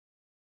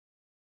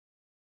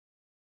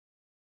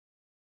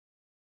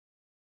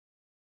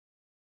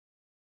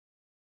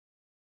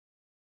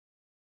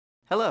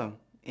Hello.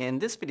 In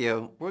this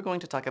video, we're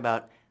going to talk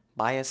about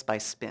bias by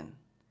spin.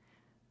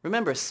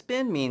 Remember,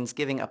 spin means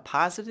giving a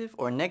positive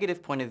or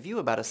negative point of view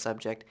about a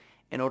subject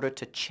in order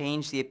to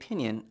change the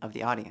opinion of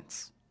the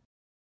audience.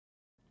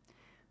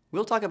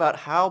 We'll talk about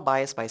how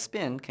bias by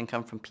spin can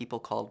come from people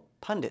called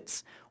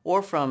pundits,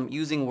 or from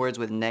using words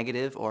with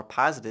negative or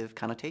positive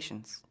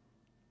connotations.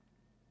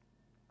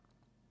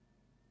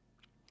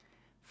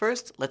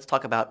 First, let's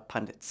talk about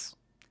pundits.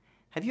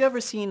 Have you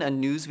ever seen a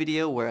news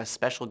video where a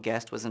special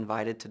guest was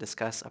invited to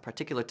discuss a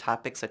particular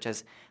topic such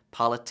as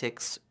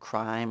politics,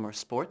 crime, or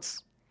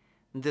sports?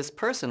 This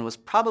person was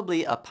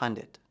probably a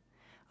pundit.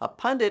 A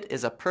pundit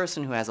is a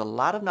person who has a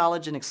lot of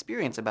knowledge and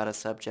experience about a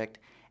subject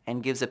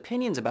and gives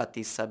opinions about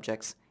these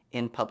subjects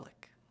in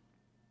public.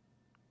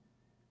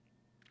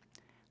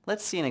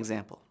 Let's see an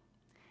example.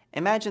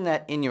 Imagine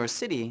that in your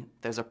city,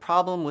 there's a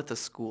problem with the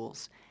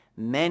schools.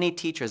 Many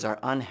teachers are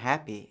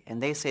unhappy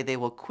and they say they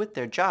will quit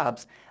their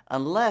jobs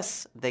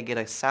unless they get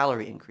a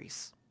salary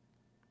increase.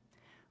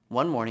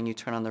 One morning you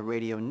turn on the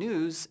radio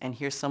news and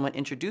hear someone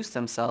introduce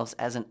themselves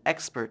as an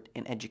expert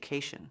in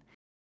education.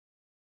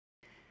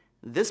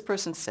 This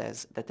person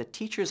says that the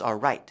teachers are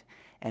right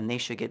and they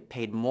should get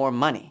paid more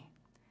money.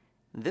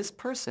 This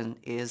person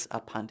is a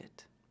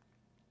pundit.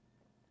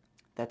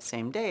 That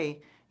same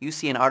day, you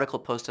see an article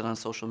posted on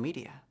social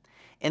media.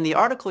 In the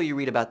article, you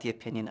read about the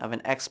opinion of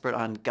an expert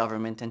on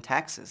government and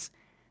taxes.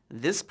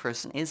 This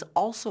person is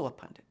also a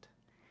pundit.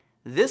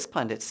 This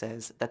pundit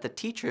says that the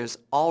teachers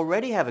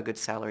already have a good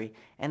salary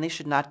and they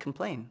should not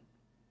complain.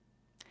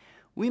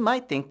 We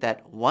might think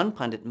that one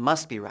pundit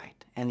must be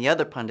right and the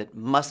other pundit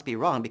must be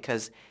wrong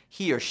because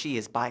he or she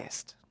is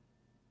biased.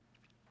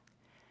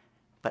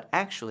 But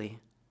actually,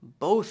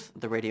 both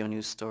the radio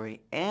news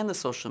story and the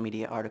social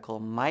media article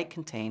might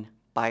contain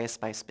bias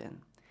by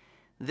spin.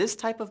 This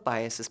type of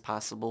bias is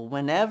possible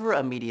whenever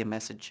a media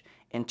message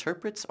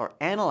interprets or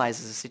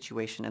analyzes a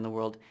situation in the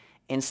world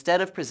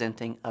instead of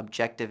presenting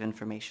objective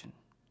information.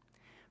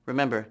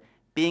 Remember,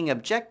 being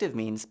objective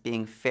means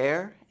being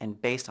fair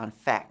and based on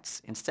facts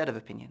instead of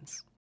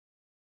opinions.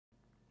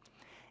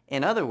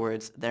 In other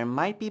words, there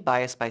might be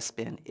bias by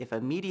spin if a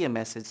media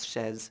message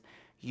says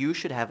you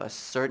should have a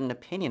certain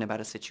opinion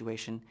about a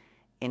situation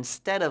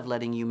instead of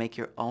letting you make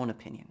your own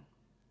opinion.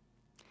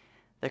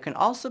 There can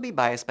also be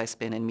bias by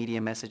spin in media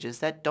messages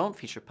that don't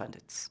feature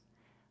pundits.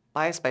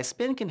 Bias by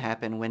spin can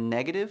happen when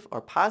negative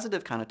or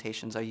positive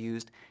connotations are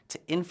used to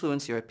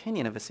influence your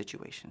opinion of a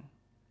situation.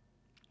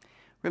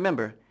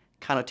 Remember,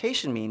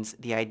 connotation means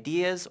the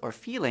ideas or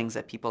feelings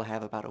that people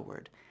have about a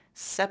word,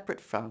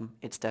 separate from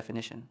its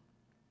definition.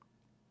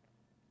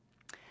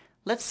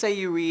 Let's say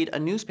you read a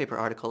newspaper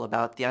article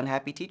about the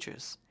unhappy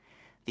teachers.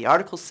 The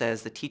article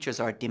says the teachers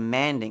are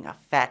demanding a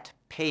fat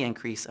pay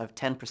increase of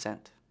 10%.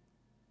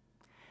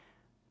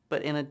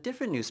 But in a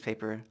different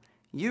newspaper,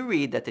 you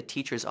read that the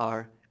teachers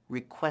are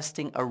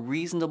requesting a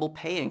reasonable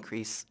pay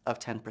increase of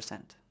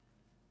 10%.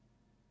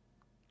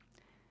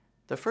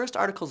 The first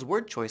article's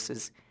word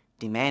choices,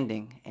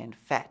 demanding and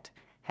fat,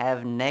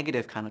 have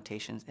negative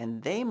connotations,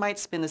 and they might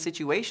spin the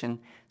situation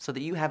so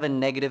that you have a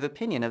negative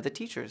opinion of the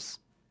teachers.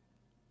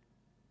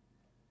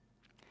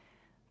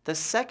 The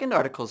second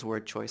article's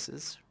word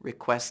choices,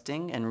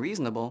 requesting and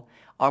reasonable,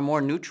 are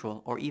more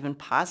neutral or even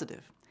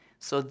positive.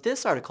 So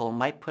this article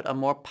might put a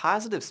more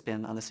positive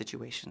spin on the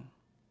situation.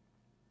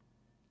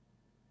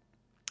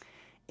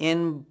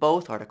 In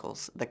both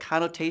articles, the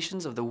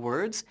connotations of the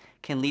words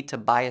can lead to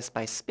bias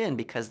by spin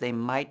because they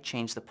might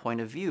change the point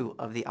of view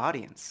of the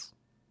audience.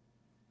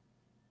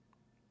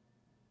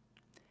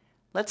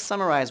 Let's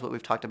summarize what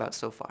we've talked about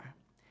so far.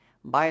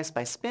 Bias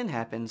by spin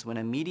happens when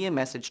a media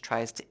message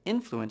tries to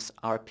influence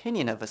our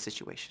opinion of a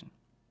situation.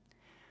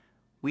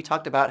 We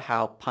talked about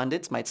how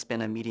pundits might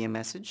spin a media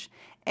message,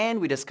 and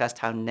we discussed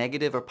how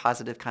negative or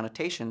positive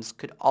connotations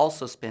could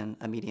also spin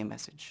a media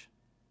message.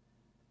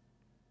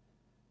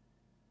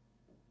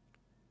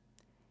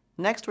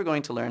 Next, we're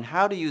going to learn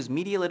how to use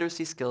media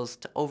literacy skills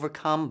to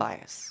overcome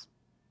bias.